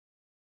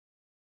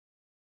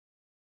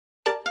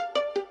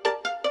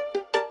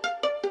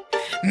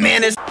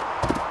Man, it's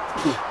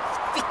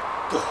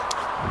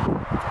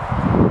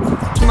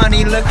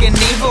money looking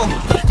evil.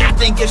 I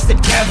think it's the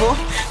devil.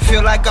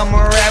 Feel like I'm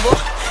a rebel.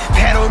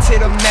 Pedal to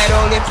the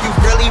metal. If you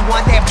really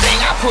want that bling,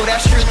 I pull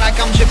that string like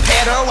I'm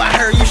Geppetto. I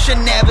heard you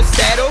should never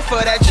settle for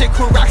that chick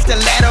who rocks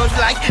stilettos.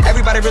 Like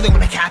everybody really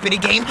wanna copy the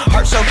game.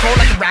 Heart so cold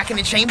like a rock in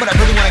a chain, but I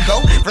really wanna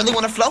go, really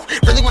wanna flow,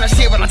 really wanna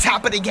see it on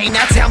top of the game.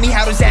 Now tell me,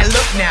 how does that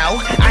look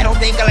now? I don't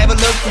think I'll ever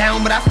look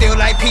down, but I feel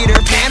like Peter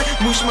Pan.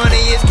 Moosh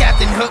money is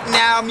Captain Hook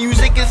now.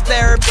 Music is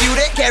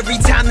therapeutic. Every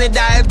time that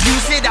I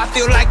abuse it, I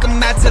feel like I'm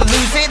about to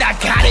lose it. I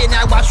got it,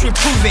 now watch me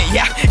prove it.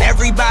 Yeah,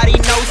 everybody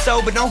knows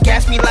so, but don't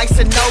gas me like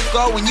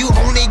Sunoco. When you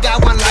only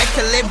got one life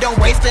to live, don't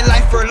waste a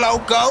life for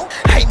loco.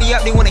 Hype me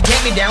up, they wanna get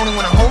me down, they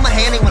wanna hold my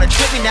hand, they wanna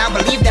trip me now.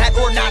 Believe that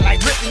or not,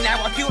 like rip me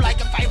now. I feel like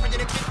a fighter.